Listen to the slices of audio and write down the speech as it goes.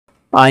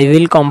I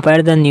will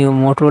compare the new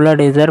Motorola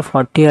Razr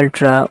 40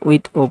 Ultra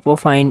with Oppo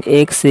Find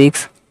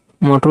X6.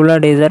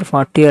 Motorola Razr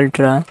 40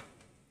 Ultra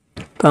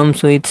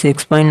comes with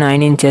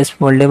 6.9 inches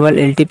foldable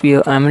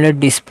LTPO AMOLED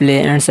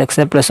display and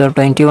success ratio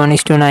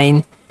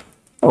 21:9.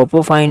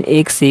 Oppo Find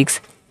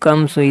X6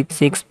 comes with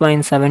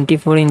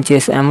 6.74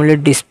 inches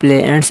AMOLED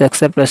display and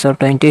success ratio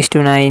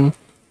 20:9.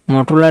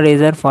 Motorola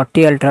Razr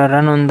 40 Ultra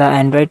run on the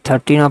Android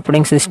 13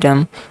 operating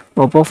system.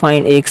 Oppo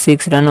Find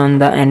X6 run on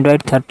the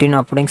Android 13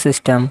 operating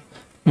system.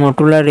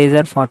 Motorola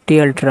Razr 40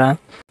 Ultra.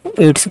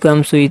 It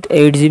comes with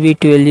 8GB,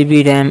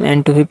 12GB RAM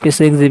and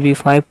 256GB,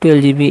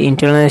 512GB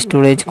internal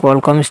storage,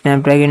 Qualcomm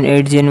Snapdragon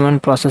 8 Gen 1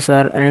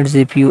 processor and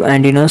GPU,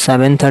 and Adreno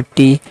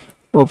 730.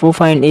 Oppo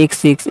Find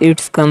X6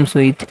 it comes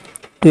with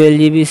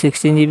 12GB,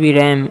 16GB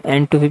RAM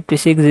and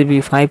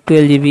 256GB,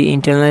 512GB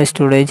internal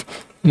storage,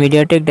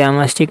 MediaTek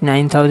Dimensity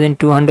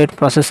 9200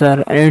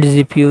 processor and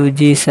GPU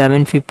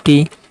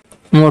G750.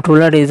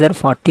 Motorola Razr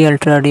 40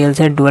 Ultra real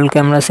set dual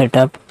camera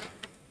setup.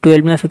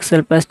 12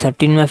 megapixel plus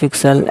 13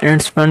 megapixel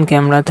and front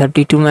camera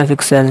 32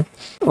 megapixel.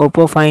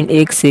 Oppo Find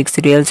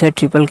X6 real set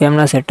triple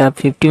camera setup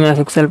 50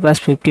 megapixel plus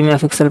 50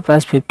 megapixel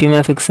plus 50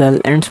 megapixel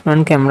and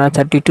front camera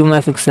 32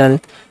 megapixel.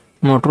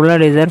 Motorola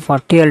Razr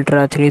 40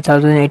 Ultra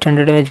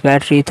 3800 mAh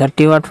battery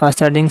 30 watt fast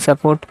charging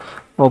support.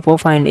 Oppo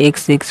Find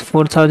X6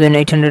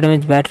 4800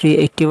 mAh battery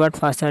 80 watt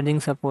fast charging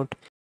support.